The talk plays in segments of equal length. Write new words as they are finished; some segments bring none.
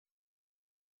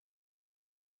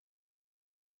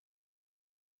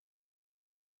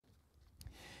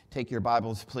Take your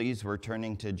Bibles, please. We're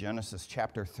turning to Genesis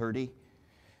chapter 30.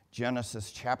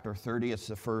 Genesis chapter 30 is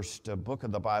the first book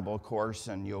of the Bible, of course,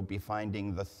 and you'll be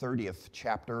finding the 30th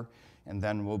chapter, and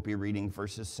then we'll be reading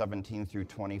verses 17 through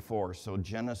 24. So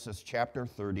Genesis chapter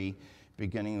 30,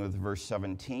 beginning with verse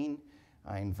 17.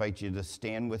 I invite you to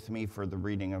stand with me for the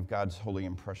reading of God's holy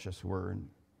and precious word.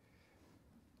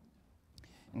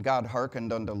 And God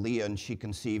hearkened unto Leah, and she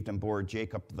conceived and bore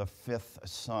Jacob the fifth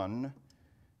son.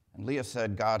 And Leah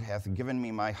said, God hath given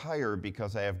me my hire,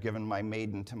 because I have given my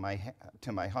maiden to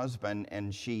my husband.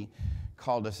 And she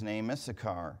called his name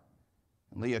Issachar.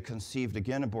 And Leah conceived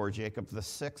again and bore Jacob the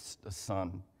sixth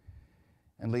son.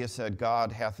 And Leah said,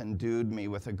 God hath endued me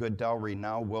with a good dowry.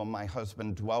 Now will my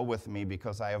husband dwell with me,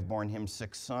 because I have borne him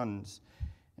 6 sons.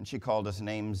 And she called his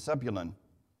name Zebulun.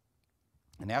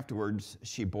 And afterwards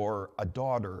she bore a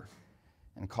daughter,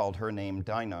 and called her name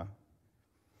Dinah.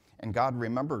 And God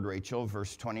remembered Rachel,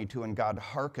 verse 22, and God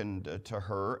hearkened to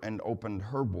her and opened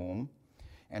her womb.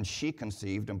 And she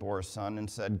conceived and bore a son, and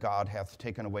said, God hath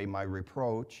taken away my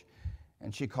reproach.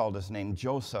 And she called his name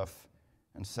Joseph,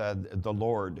 and said, the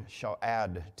Lord shall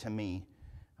add to me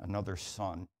another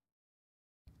son.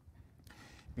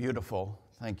 Beautiful.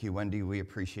 Thank you, Wendy. We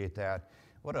appreciate that.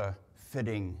 What a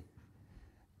fitting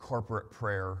corporate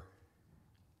prayer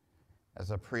as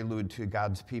a prelude to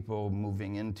God's people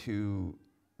moving into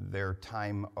their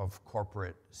time of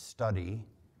corporate study.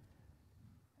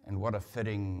 And what a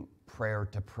fitting prayer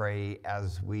to pray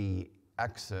as we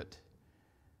exit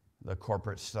the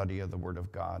corporate study of the Word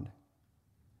of God.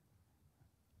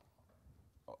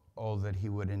 Oh, that He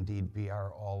would indeed be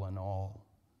our all in all.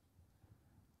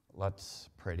 Let's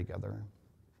pray together.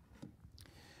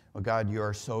 Oh God, You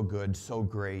are so good, so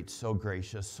great, so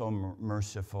gracious, so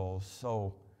merciful,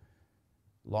 so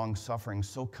long-suffering,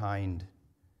 so kind,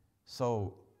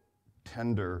 so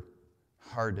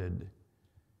tender-hearted.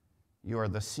 You are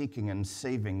the seeking and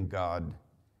saving God.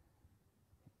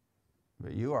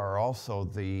 But You are also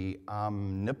the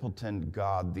omnipotent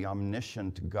God, the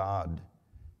omniscient God,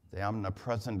 the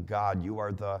omnipresent God. You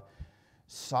are the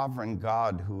sovereign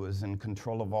God who is in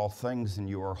control of all things, and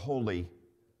You are holy.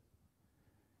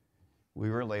 We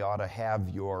really ought to have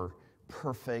Your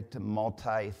perfect,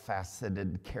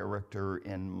 multifaceted character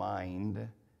in mind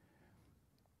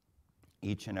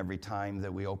each and every time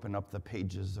that we open up the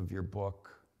pages of Your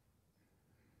book.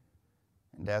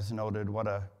 And as noted, what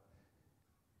a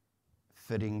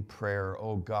fitting prayer,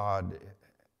 oh God,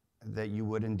 that You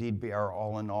would indeed be our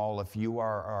all in all. If You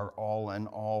are our all in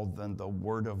all, then the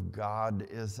Word of God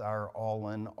is our all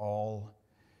in all.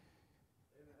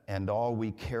 And all we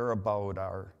care about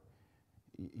are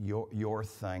your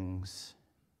things,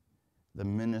 the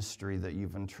ministry that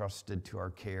You've entrusted to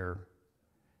our care,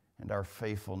 and our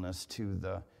faithfulness to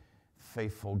the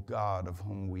faithful God of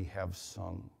whom we have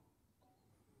sung.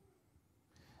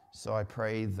 So I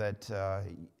pray that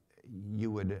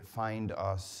You would find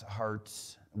us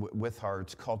with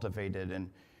hearts cultivated and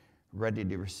ready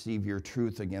to receive Your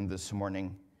truth again this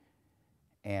morning,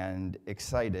 and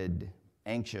excited,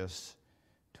 anxious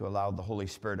to allow the Holy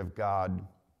Spirit of God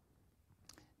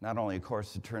not only, of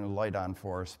course, to turn the light on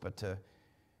for us, but to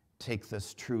take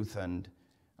this truth and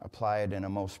apply it in a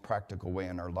most practical way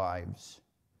in our lives.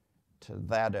 To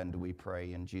that end we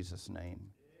pray in Jesus' name.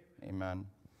 Amen.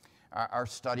 Our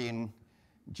study in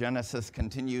Genesis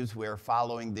continues. We are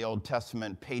following the Old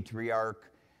Testament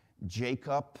patriarch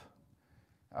Jacob.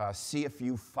 See if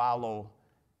you follow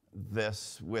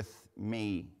this with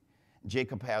me.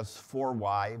 Jacob has 4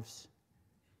 wives.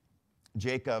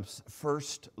 Jacob's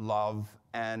first love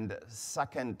and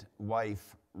second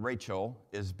wife, Rachel,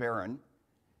 is barren.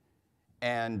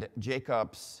 And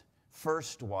Jacob's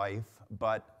first wife,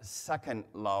 but second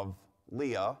love,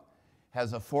 Leah,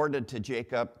 has afforded to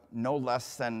Jacob no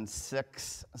less than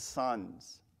 6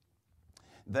 sons.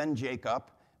 Then Jacob,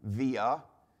 via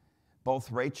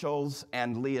both Rachel's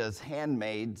and Leah's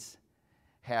handmaids,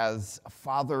 has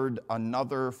fathered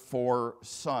another 4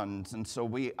 sons, and so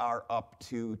we are up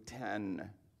to 10.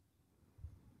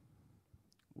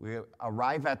 We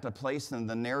arrive at the place in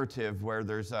the narrative where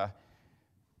there's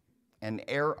an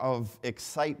air of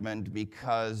excitement,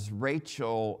 because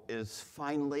Rachel is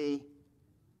finally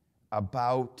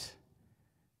about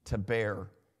to bear.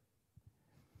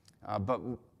 But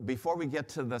before we get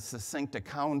to the succinct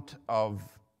account of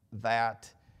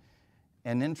that,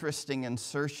 an interesting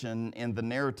insertion in the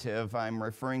narrative. I'm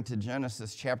referring to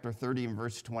Genesis chapter 30 and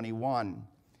verse 21.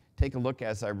 Take a look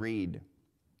as I read.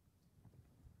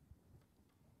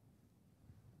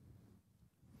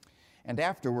 And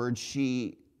afterwards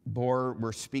she bore,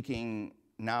 we're speaking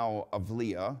now of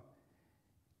Leah,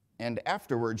 and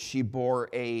afterwards she bore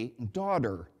a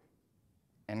daughter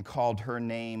and called her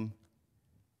name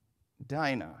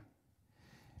Dinah.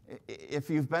 If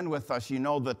you've been with us, you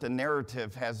know that the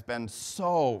narrative has been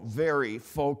so very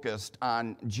focused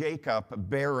on Jacob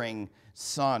bearing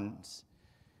sons.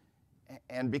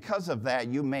 And because of that,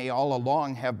 you may all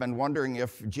along have been wondering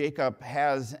if Jacob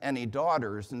has any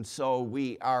daughters. And so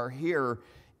we are here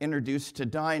introduced to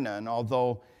Dinah. And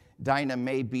although Dinah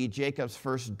may be Jacob's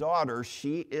first daughter,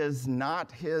 she is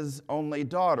not his only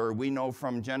daughter. We know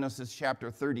from Genesis chapter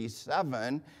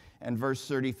 37 and verse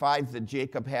 35 that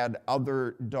Jacob had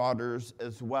other daughters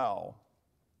as well.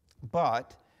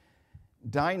 But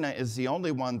Dinah is the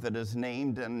only one that is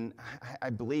named, and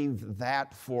I believe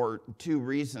that for two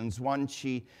reasons. One,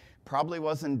 she probably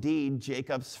was indeed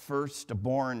Jacob's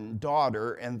firstborn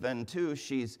daughter, and then two,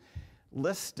 she's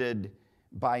listed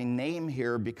by name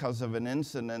here because of an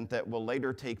incident that will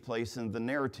later take place in the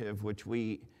narrative, which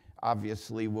we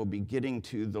obviously will be getting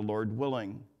to, the Lord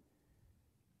willing.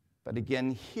 But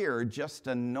again, here, just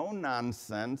a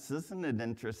no-nonsense, isn't it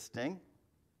interesting?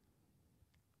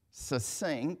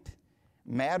 Succinct,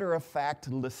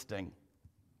 matter-of-fact listing.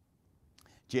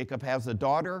 Jacob has a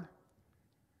daughter.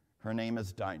 Her name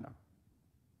is Dinah.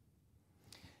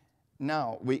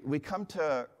 Now, we come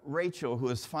to Rachel, who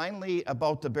is finally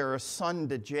about to bear a son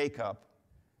to Jacob.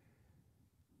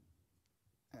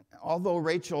 Although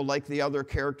Rachel, like the other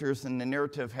characters in the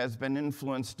narrative, has been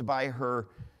influenced by her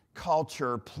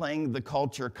culture, playing the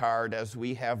culture card, as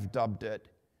we have dubbed it.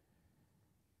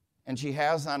 And she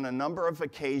has on a number of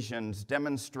occasions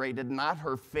demonstrated not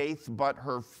her faith, but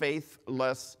her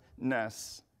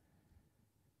faithlessness.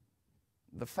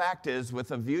 The fact is,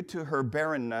 with a view to her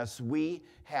barrenness, we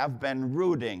have been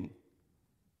rooting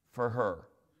for her.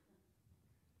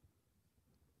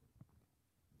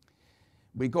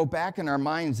 We go back in our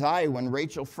mind's eye when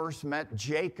Rachel first met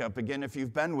Jacob. Again, if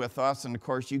you've been with us, and of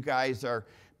course you guys are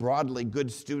broadly good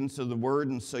students of the Word,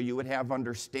 and so you would have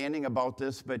understanding about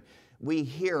this, but we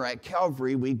here at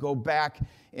Calvary, we go back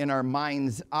in our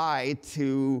mind's eye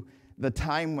to the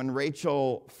time when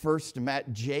Rachel first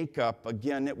met Jacob.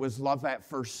 Again, it was love at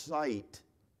first sight.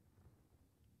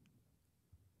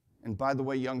 And by the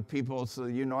way, young people, so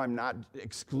you know I'm not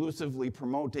exclusively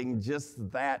promoting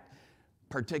just that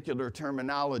particular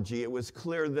terminology. It was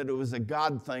clear that it was a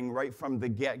God thing right from the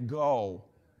get-go.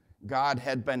 God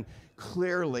had been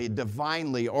clearly,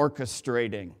 divinely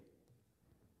orchestrating.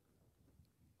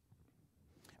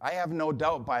 I have no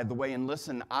doubt, by the way, and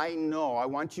listen, I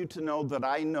want you to know that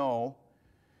I know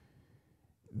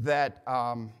that,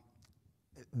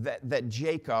 that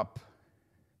Jacob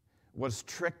was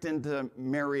tricked into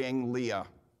marrying Leah.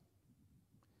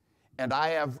 And I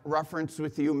have referenced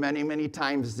with you many, many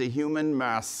times the human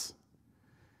mess,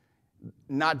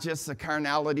 not just the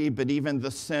carnality, but even the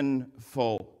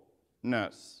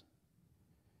sinfulness.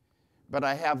 But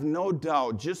I have no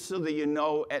doubt, just so that you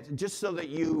know, just so that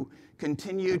you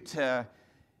continue to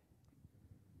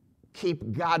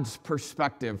keep God's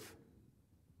perspective,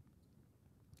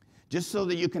 just so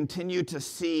that you continue to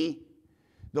see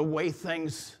the way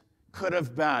things could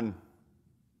have been.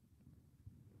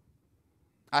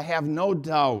 I have no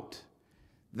doubt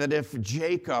that if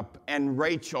Jacob and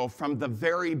Rachel from the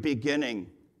very beginning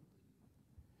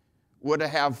would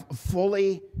have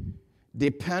fully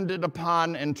depended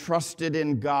upon and trusted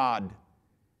in God,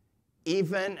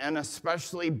 even and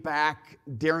especially back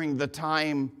during the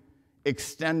time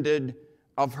extended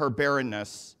of her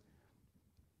barrenness,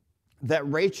 that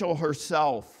Rachel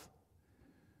herself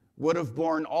would have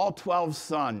borne all 12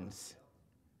 sons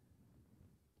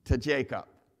to Jacob.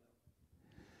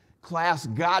 Class,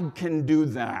 God can do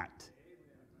that.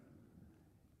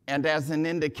 And as an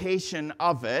indication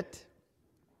of it,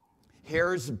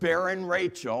 here's barren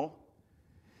Rachel.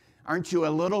 Aren't you a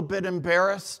little bit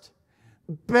embarrassed?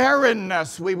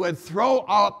 Barrenness, we would throw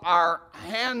up our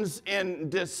hands in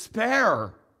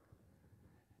despair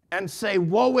and say,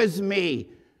 woe is me.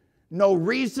 No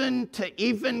reason to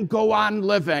even go on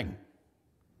living.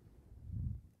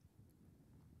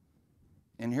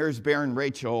 And here's barren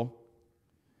Rachel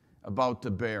about to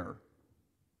bear.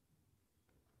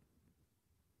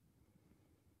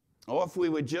 Oh, if we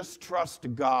would just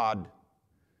trust God.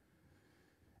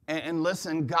 And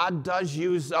listen, God does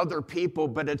use other people,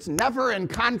 but it's never in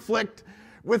conflict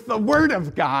with the Word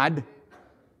of God.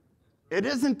 It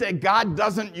isn't that God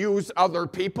doesn't use other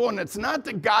people, and it's not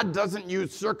that God doesn't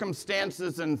use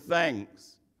circumstances and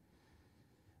things.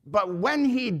 But when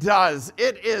He does,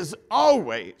 it is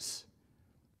always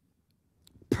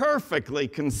perfectly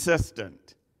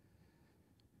consistent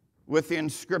with the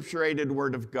inscripturated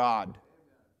Word of God.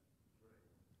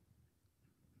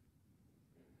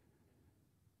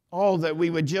 Oh, that we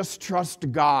would just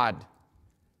trust God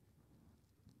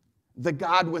the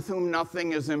God with whom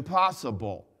nothing is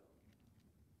impossible.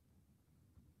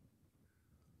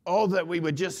 Oh, that we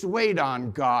would just wait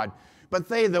on God. But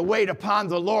they that wait upon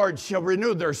the Lord shall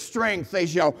renew their strength. They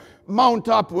shall mount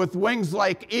up with wings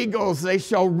like eagles. They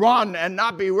shall run and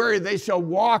not be weary. They shall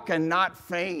walk and not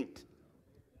faint.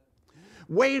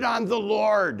 Wait on the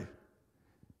Lord.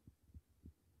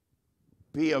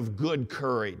 Be of good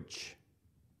courage.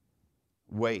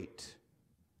 Wait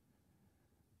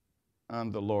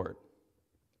on the Lord.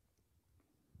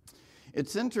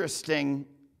 It's interesting,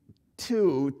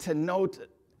 too, to note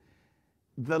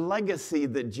the legacy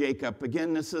that Jacob,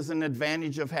 again, this is an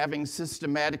advantage of having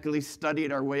systematically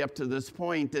studied our way up to this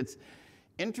point. It's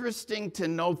interesting to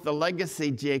note the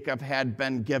legacy Jacob had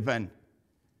been given.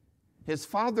 His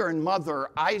father and mother,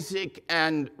 Isaac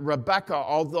and Rebekah,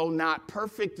 although not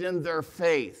perfect in their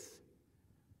faith,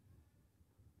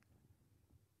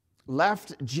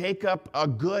 left Jacob a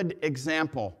good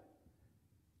example.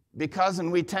 Because,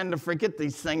 and we tend to forget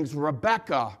these things,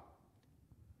 Rebekah,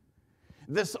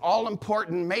 this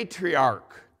all-important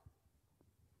matriarch,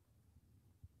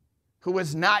 who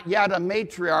was not yet a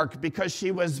matriarch because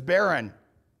she was barren.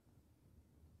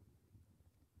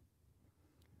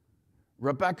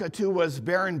 Rebekah, too, was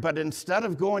barren, but instead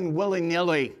of going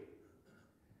willy-nilly, I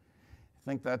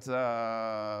think that's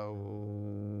a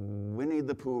Winnie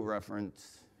the Pooh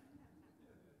reference.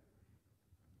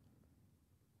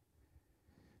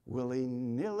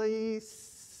 Willy-nilly,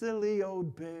 silly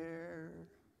old bear.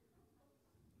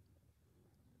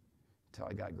 Till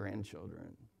I got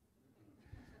grandchildren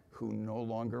who no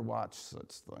longer watch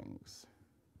such things.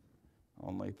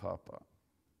 Only Papa.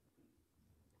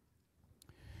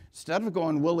 Instead of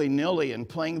going willy-nilly and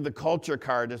playing the culture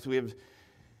card as we have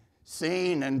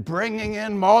seen and bringing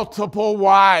in multiple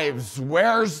wives,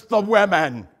 where's the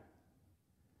women?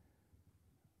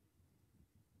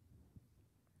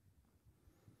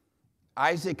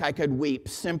 Isaac, I could weep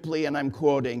simply, and I'm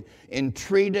quoting,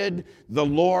 entreated the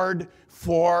Lord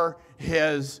for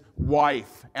his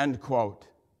wife, end quote.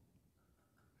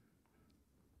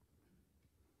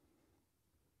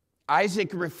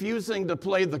 Isaac refusing to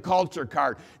play the culture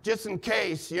card, just in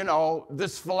case,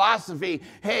 this philosophy,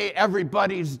 hey,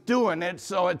 everybody's doing it,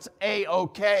 so it's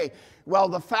A-okay. Well,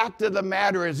 the fact of the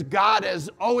matter is God has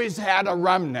always had a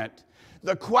remnant.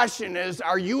 The question is,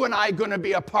 are you and I going to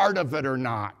be a part of it or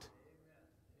not?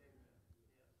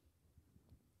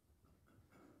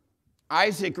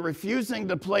 Isaac refusing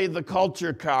to play the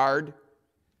culture card,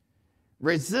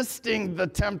 resisting the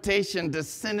temptation to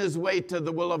sin his way to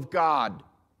the will of God,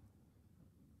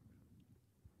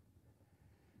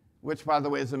 which, by the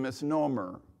way, is a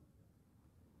misnomer,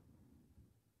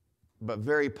 but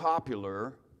very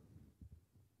popular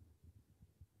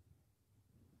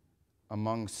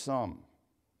among some.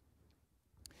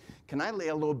 Can I lay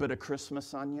a little bit of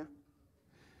Christmas on you?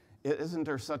 Isn't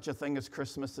there such a thing as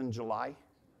Christmas in July?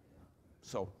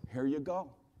 So here you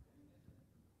go.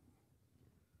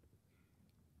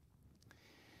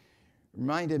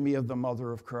 Reminded me of the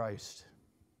mother of Christ,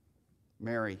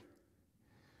 Mary,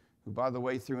 who, by the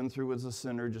way, through and through was a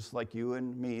sinner just like you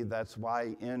and me. That's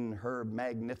why in her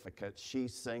Magnificat she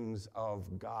sings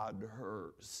of God,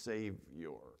 her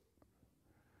Savior.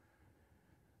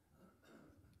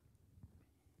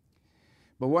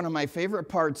 But one of my favorite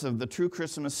parts of the true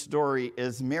Christmas story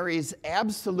is Mary's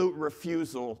absolute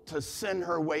refusal to sin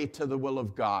her way to the will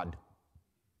of God.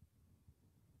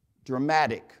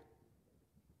 Dramatic.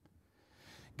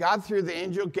 God, through the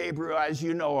angel Gabriel, as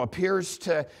you know, appears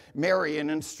to Mary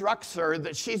and instructs her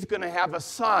that she's going to have a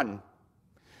son.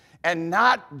 And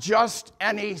not just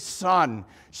any son.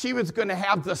 She was going to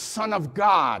have the Son of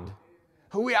God.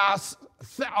 Huios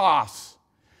Theos.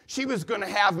 She was going to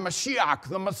have Mashiach,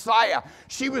 the Messiah.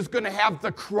 She was going to have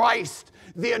the Christ,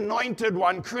 the Anointed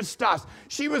One, Christos.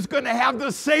 She was going to have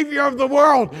the Savior of the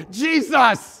world,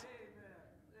 Jesus.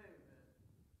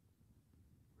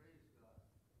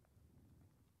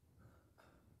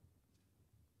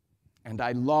 And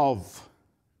I love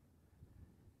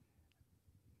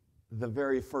the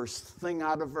very first thing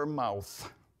out of her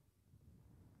mouth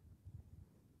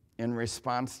in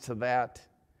response to that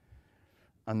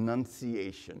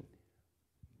annunciation.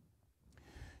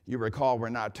 You recall, we're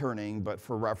not turning, but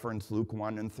for reference, Luke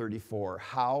 1:34.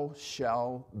 How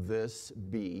shall this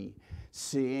be,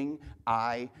 seeing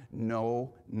I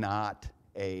know not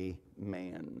a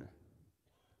man?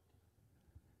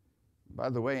 By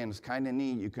the way, and it's kind of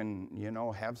neat, you can,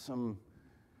 have some,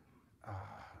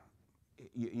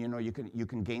 you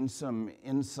can gain some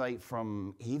insight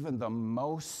from even the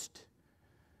most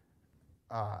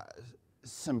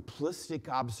simplistic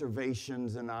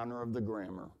observations in honor of the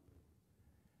grammar.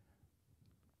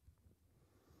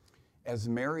 as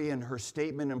Mary in her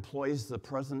statement employs the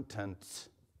present tense.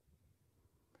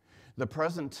 The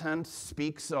present tense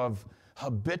speaks of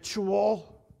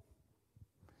habitual,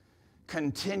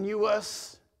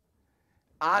 continuous,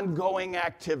 ongoing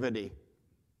activity.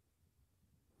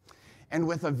 And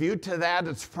with a view to that,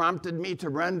 it's prompted me to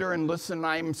render and listen.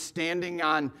 I'm standing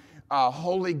on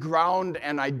holy ground,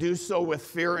 and I do so with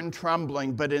fear and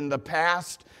trembling. But in the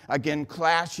past, again,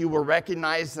 class, you will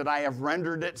recognize that I have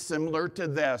rendered it similar to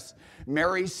this.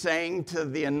 Mary saying to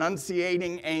the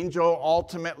annunciating angel,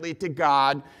 ultimately to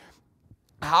God,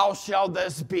 how shall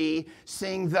this be,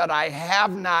 seeing that I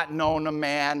have not known a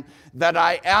man, that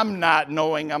I am not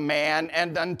knowing a man,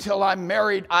 and until I'm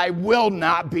married, I will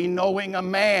not be knowing a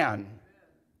man.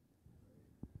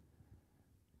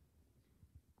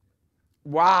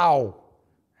 Wow.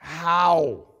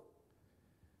 How?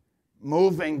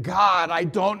 Moving. God, I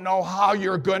don't know how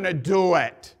you're going to do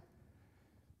it.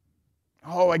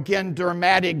 Oh, again,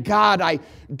 dramatic. God, I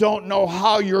don't know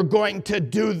how you're going to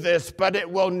do this, but it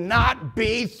will not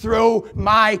be through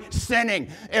my sinning.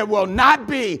 It will not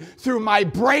be through my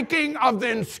breaking of the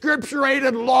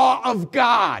inscripturated law of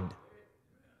God.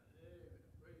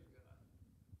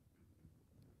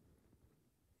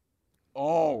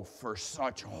 Oh, for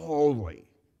such holy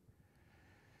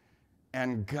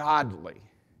and godly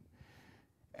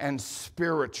and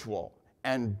spiritual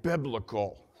and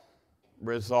biblical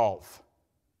resolve.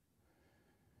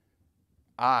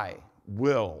 I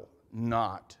will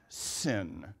not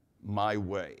sin my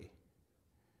way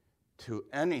to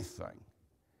anything,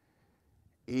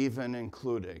 even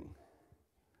including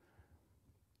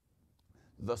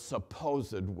the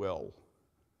supposed will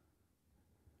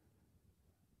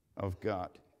of God.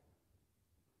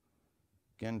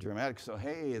 Again, dramatic. So,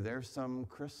 hey, there's some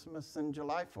Christmas in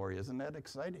July for you. Isn't that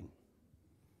exciting?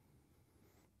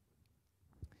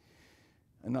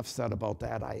 Enough said about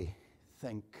that, I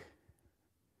think.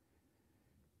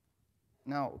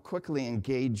 Now, quickly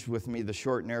engage with me the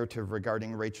short narrative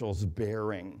regarding Rachel's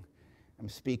bearing. I'm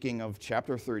speaking of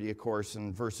chapter 30, of course,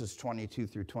 and verses 22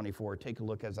 through 24. Take a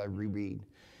look as I reread.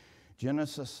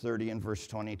 Genesis 30 and verse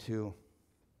 22.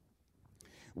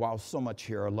 Wow, so much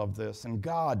here. I love this. And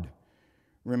God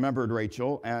remembered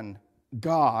Rachel, and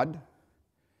God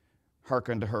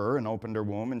hearkened to her and opened her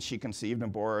womb, and she conceived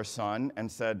and bore a son,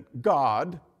 and said,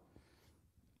 God,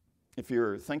 if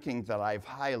you're thinking that I've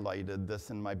highlighted this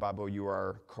in my Bible, you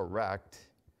are correct.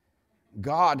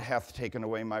 God hath taken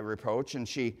away my reproach. And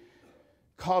she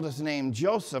called his name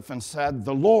Joseph and said,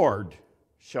 the Lord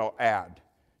shall add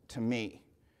to me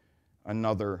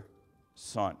another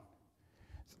son.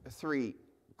 3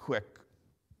 quick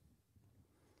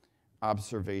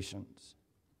observations.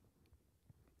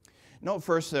 Note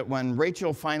first that when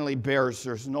Rachel finally bears,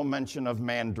 there's no mention of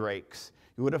mandrakes.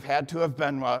 You would have had to have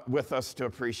been with us to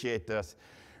appreciate this.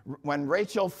 When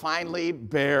Rachel finally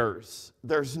bears,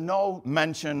 there's no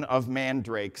mention of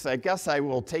mandrakes. I guess I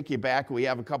will take you back. We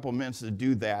have a couple minutes to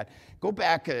do that. Go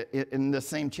back in the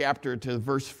same chapter to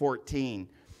verse 14.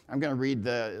 I'm going to read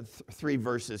the 3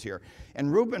 verses here.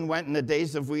 And Reuben went in the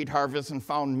days of wheat harvest and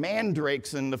found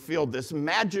mandrakes in the field, this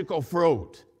magical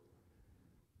fruit.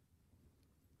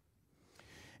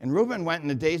 And Reuben went in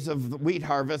the days of wheat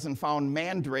harvest and found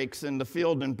mandrakes in the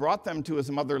field and brought them to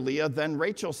his mother Leah. Then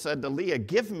Rachel said to Leah,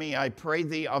 give me, I pray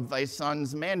thee, of thy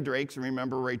son's mandrakes.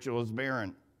 Remember, Rachel is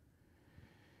barren.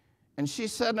 And she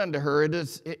said unto her,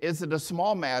 is it a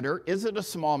small matter? Is it a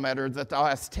small matter that thou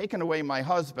hast taken away my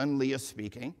husband, Leah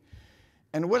speaking?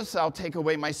 And wouldst thou take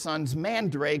away my son's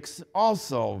mandrakes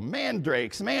also?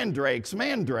 Mandrakes, mandrakes,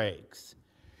 mandrakes.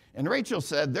 And Rachel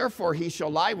said, therefore he shall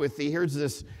lie with thee. Here's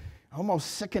this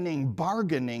almost sickening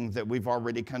bargaining that we've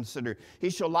already considered. He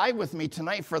shall lie with me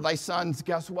tonight for thy sons,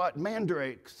 guess what?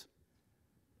 Mandrakes.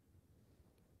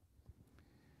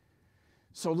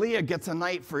 So Leah gets a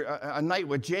night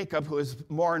with Jacob, who has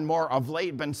more and more of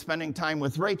late been spending time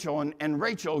with Rachel, and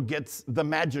Rachel gets the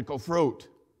magical fruit.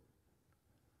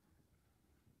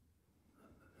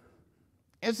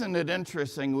 Isn't it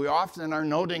interesting? We often are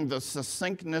noting the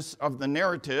succinctness of the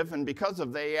narrative, and because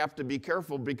of that, you have to be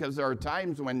careful, because there are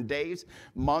times when days,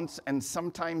 months, and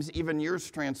sometimes even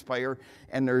years transpire,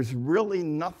 and there's really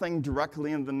nothing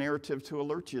directly in the narrative to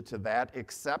alert you to that,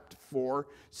 except for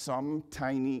some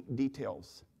tiny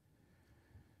details.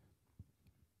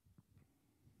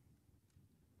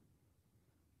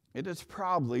 It is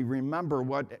probably, remember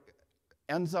what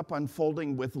ends up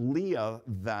unfolding with Leah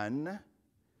then.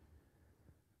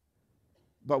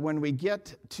 But when we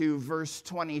get to verse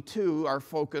 22, our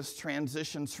focus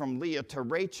transitions from Leah to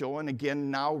Rachel. And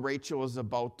again, now Rachel is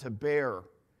about to bear.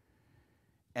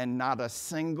 And not a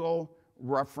single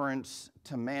reference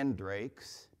to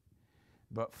mandrakes.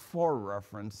 but 4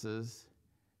 references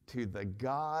to the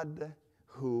God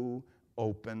who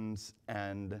opens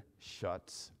and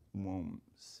shuts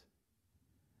wombs.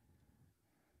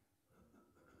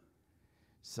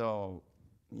 So,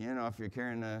 if you're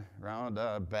carrying around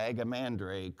a bag of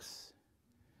mandrakes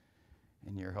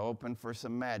and you're hoping for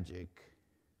some magic,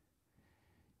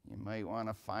 you might want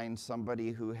to find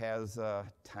somebody who has a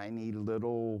tiny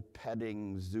little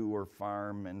petting zoo or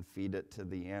farm and feed it to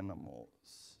the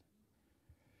animals.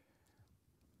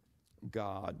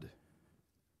 God,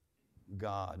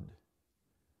 God,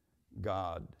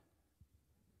 God,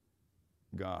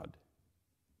 God.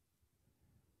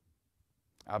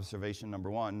 Observation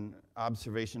number 1.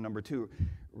 Observation number 2.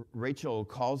 Rachel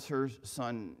calls her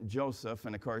son Joseph,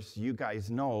 and of course you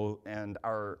guys know and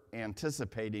are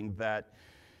anticipating that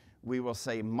we will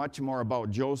say much more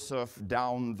about Joseph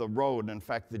down the road. In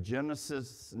fact, the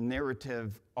Genesis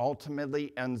narrative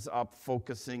ultimately ends up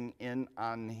focusing in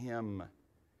on him.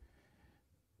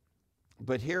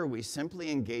 But here we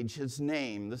simply engage his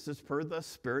name. This is per the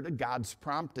Spirit of God's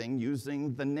prompting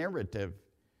using the narrative.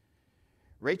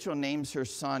 Rachel names her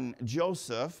son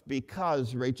Joseph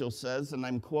because, Rachel says, and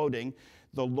I'm quoting,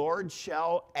 "The Lord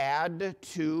shall add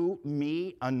to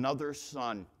me another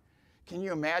son." Can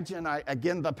you imagine,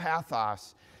 again, the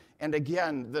pathos? And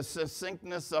again, the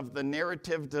succinctness of the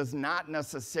narrative does not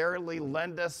necessarily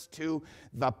lend us to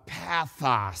the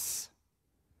pathos.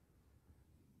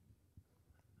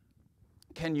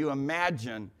 Can you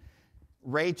imagine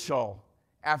Rachel,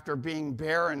 after being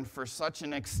barren for such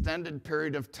an extended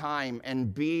period of time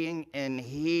and being in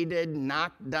heated,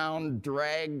 knocked down,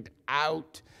 dragged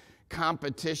out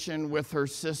competition with her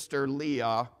sister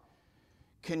Leah?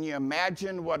 Can you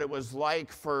imagine what it was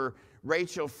like for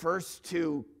Rachel first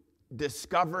to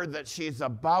discover that she's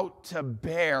about to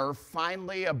bear,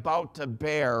 finally about to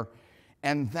bear,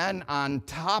 and then on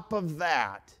top of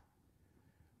that,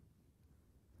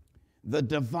 the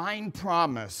divine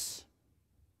promise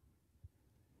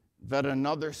that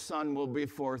another son will be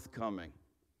forthcoming.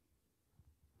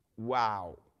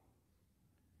 Wow.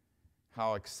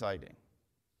 How exciting.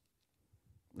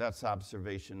 That's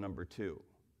observation number 2.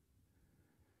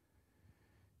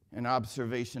 And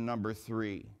observation number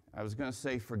 3. I was going to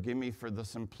say, forgive me for the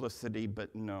simplicity,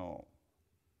 but no.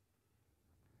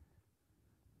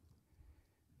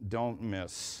 Don't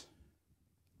miss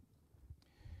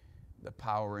the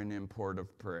power and import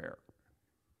of prayer.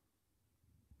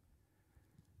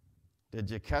 Did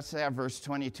you catch that? Verse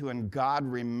 22, and God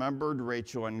remembered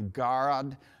Rachel, and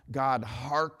God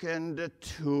hearkened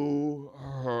to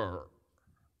her.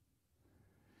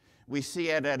 We see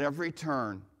it at every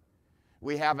turn.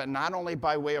 We have it not only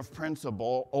by way of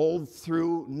principle, old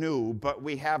through new, but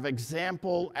we have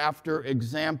example after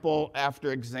example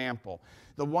after example.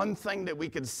 The one thing that we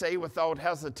could say without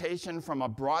hesitation from a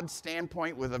broad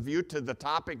standpoint with a view to the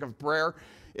topic of prayer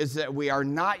is that we are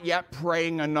not yet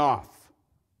praying enough.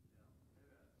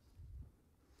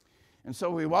 And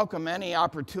so we welcome any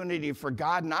opportunity for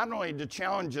God not only to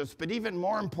challenge us, but even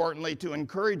more importantly to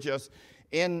encourage us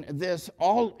in this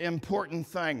all-important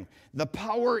thing, the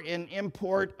power and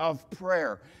import of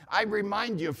prayer. I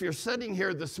remind you, if you're sitting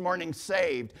here this morning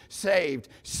saved,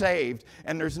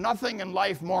 and there's nothing in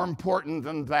life more important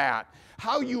than that,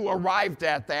 how you arrived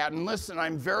at that, and listen,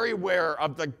 I'm very aware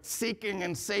of the seeking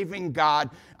and saving God.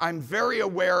 I'm very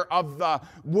aware of the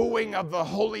wooing of the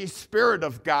Holy Spirit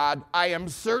of God. I am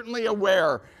certainly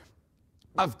aware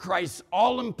of Christ's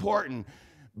all-important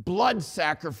blood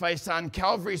sacrifice on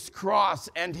Calvary's cross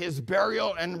and his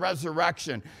burial and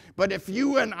resurrection. But if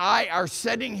you and I are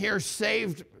sitting here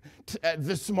saved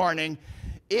this morning,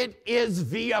 it is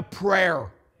via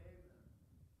prayer.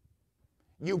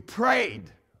 You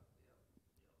prayed.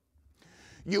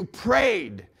 You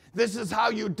prayed. This is how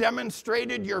you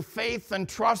demonstrated your faith and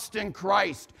trust in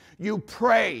Christ. You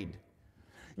prayed.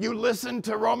 You listened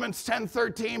to Romans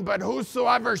 10:13, but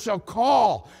whosoever shall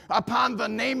call upon the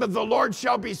name of the Lord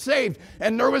shall be saved.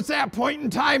 And there was that point in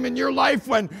time in your life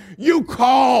when you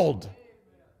called.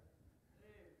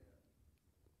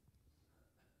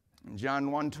 In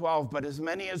John 1:12, but as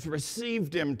many as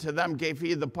received him, to them gave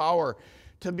he the power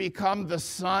to become the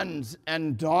sons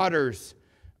and daughters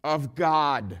of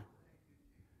God.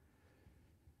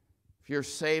 If you're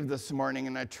saved this morning,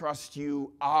 and I trust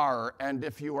you are, and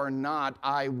if you are not,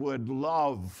 I would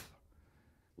love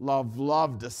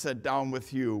to sit down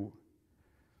with you.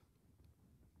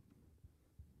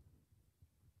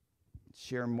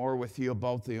 Share more with you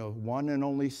about the one and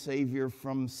only Savior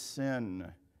from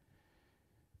sin.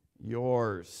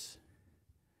 Yours,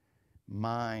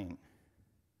 mine.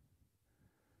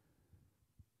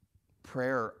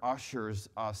 Prayer ushers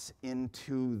us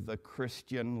into the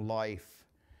Christian life.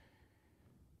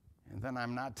 And then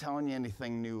I'm not telling you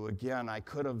anything new. Again, I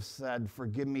could have said,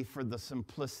 forgive me for the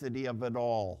simplicity of it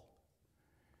all.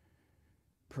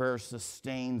 Prayer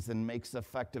sustains and makes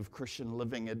effective Christian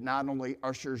living. It not only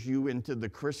ushers you into the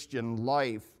Christian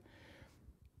life,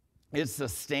 it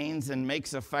sustains and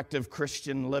makes effective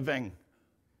Christian living.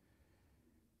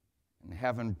 And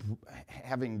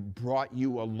having brought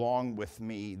you along with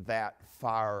me that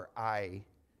far, I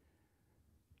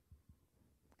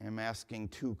am asking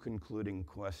two concluding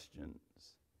questions.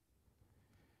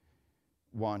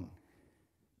 One,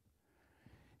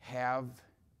 have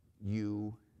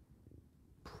you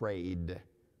prayed?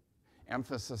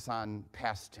 Emphasis on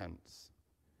past tense.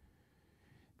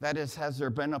 That is, has there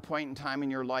been a point in time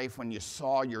in your life when you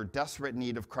saw your desperate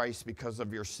need of Christ because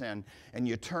of your sin, and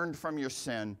you turned from your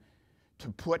sin to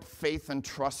put faith and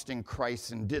trust in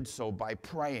Christ, and did so by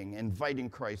praying, inviting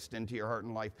Christ into your heart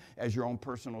and life as your own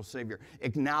personal Savior,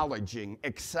 acknowledging,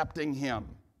 accepting Him?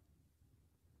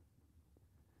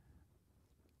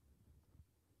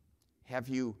 Have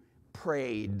you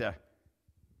prayed?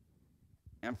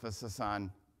 Emphasis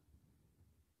on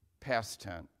past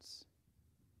tense.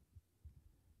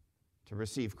 To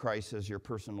receive Christ as your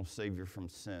personal Savior from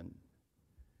sin.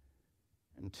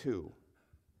 And two,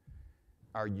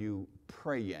 are you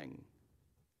praying?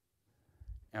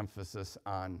 Emphasis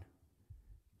on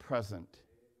present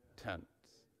tense.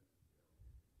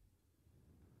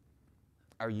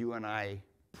 Are you and I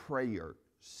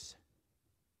prayers?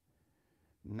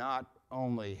 Not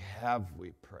only have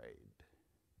we prayed,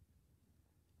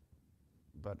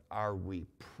 but are we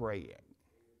praying?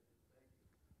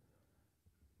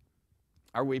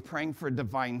 Are we praying for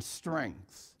divine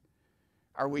strength?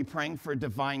 Are we praying for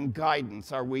divine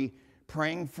guidance? Are we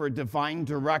praying for divine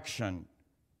direction?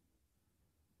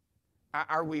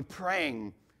 Are we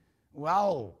praying,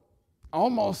 well,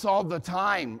 almost all the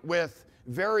time with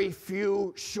very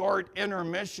few short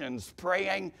intermissions,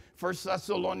 praying 1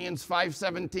 Thessalonians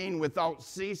 5:17 without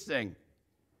ceasing?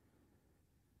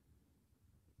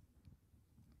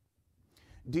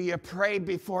 Do you pray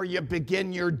before you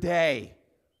begin your day?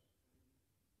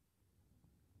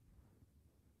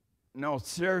 No,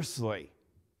 seriously.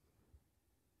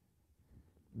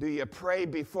 Do you pray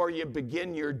before you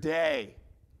begin your day?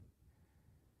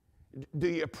 Do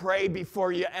you pray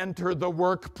before you enter the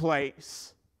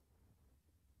workplace?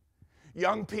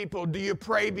 Young people, do you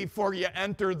pray before you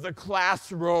enter the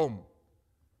classroom?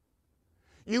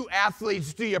 You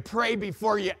athletes, do you pray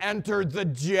before you enter the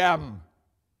gym?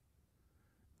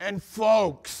 And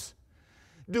folks,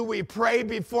 do we pray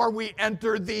before we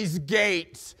enter these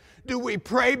gates? Do we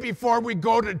pray before we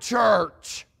go to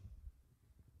church?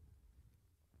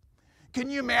 Can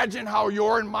you imagine how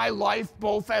your and my life,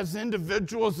 both as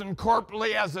individuals and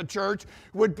corporately as a church,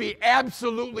 would be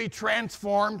absolutely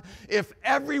transformed if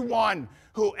everyone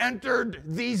who entered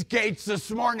these gates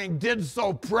this morning did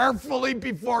so prayerfully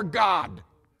before God?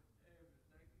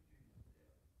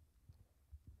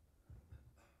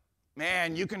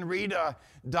 Man, you can read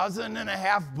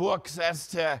 12.5 books as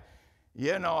to,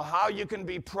 how you can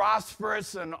be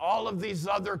prosperous and all of these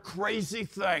other crazy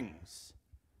things.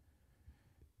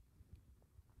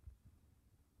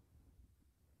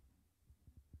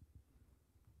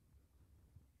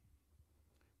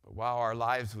 But wow, our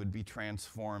lives would be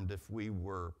transformed if we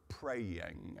were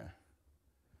praying.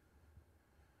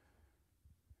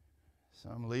 So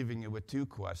I'm leaving you with two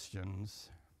questions.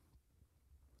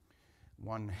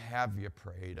 One, have you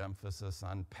prayed? Emphasis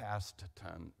on past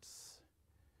tense.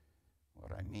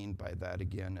 What I mean by that,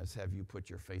 again, is have you put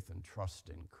your faith and trust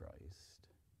in Christ?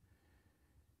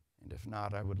 And if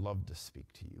not, I would love to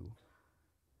speak to you.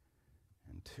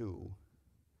 And two,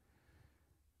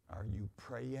 are you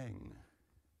praying?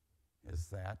 Is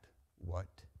that what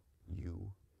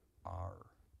you are?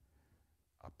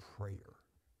 A prayer.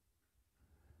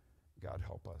 God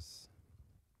help us.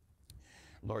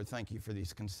 Lord, thank you for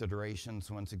these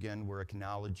considerations. Once again, we're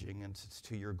acknowledging, and it's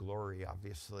to your glory,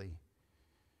 obviously,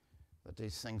 that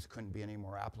these things couldn't be any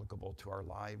more applicable to our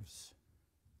lives.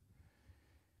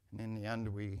 And in the end,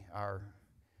 we are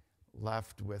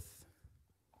left with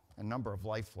a number of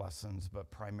life lessons,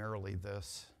 but primarily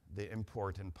this, the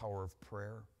import and power of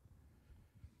prayer.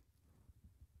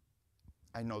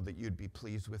 I know that you'd be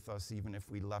pleased with us even if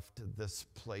we left this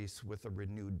place with a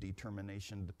renewed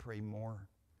determination to pray more.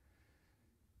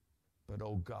 But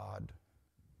oh God,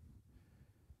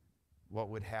 what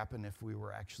would happen if we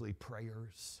were actually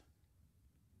prayers?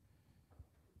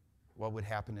 What would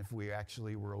happen if we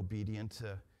actually were obedient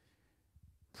to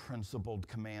principled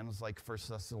commands like 1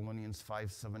 Thessalonians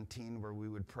 5:17, where we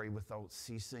would pray without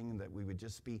ceasing, that we would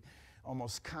just be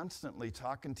almost constantly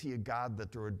talking to you, God,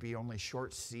 that there would be only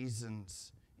short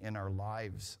seasons in our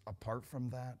lives apart from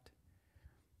that.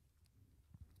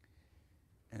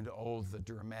 And oh, the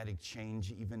dramatic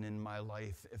change even in my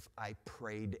life if I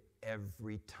prayed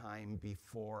every time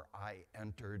before I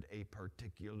entered a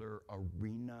particular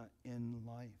arena in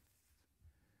life.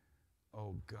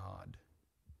 Oh God,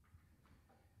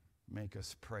 make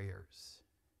us prayers.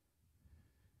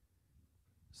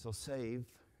 So save,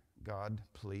 God,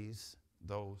 please,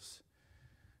 those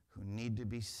who need to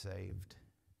be saved.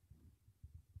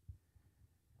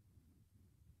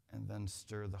 And then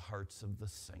stir the hearts of the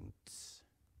saints.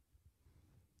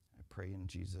 I pray in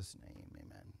Jesus' name,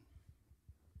 amen.